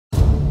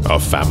A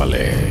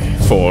family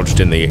forged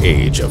in the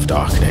age of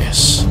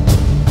darkness.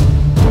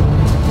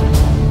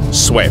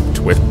 Swept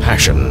with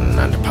passion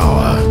and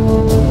power.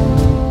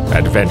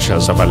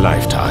 Adventures of a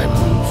lifetime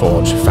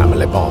forge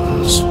family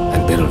bonds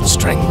and build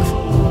strength.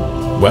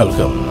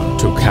 Welcome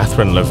to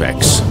Catherine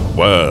Levesque's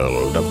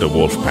World of the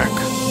Wolf Pack.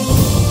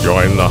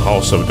 Join the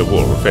House of the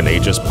Wolf in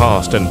ages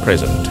past and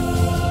present,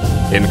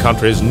 in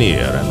countries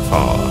near and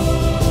far.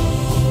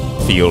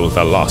 Feel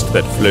the lust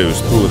that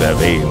flows through their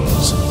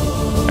veins,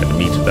 and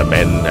meet the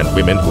men and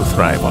women who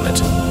thrive on it.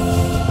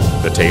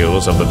 The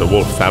tales of the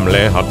Wolf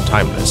family are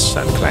timeless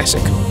and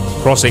classic,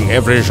 crossing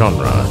every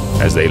genre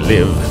as they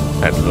live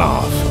and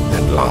laugh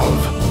and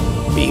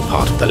love. Be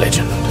part of the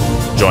legend.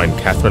 Join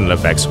Catherine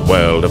Levesque's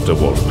World of the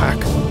Wolf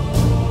Pack.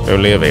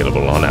 Only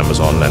available on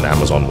Amazon and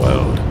Amazon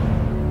World.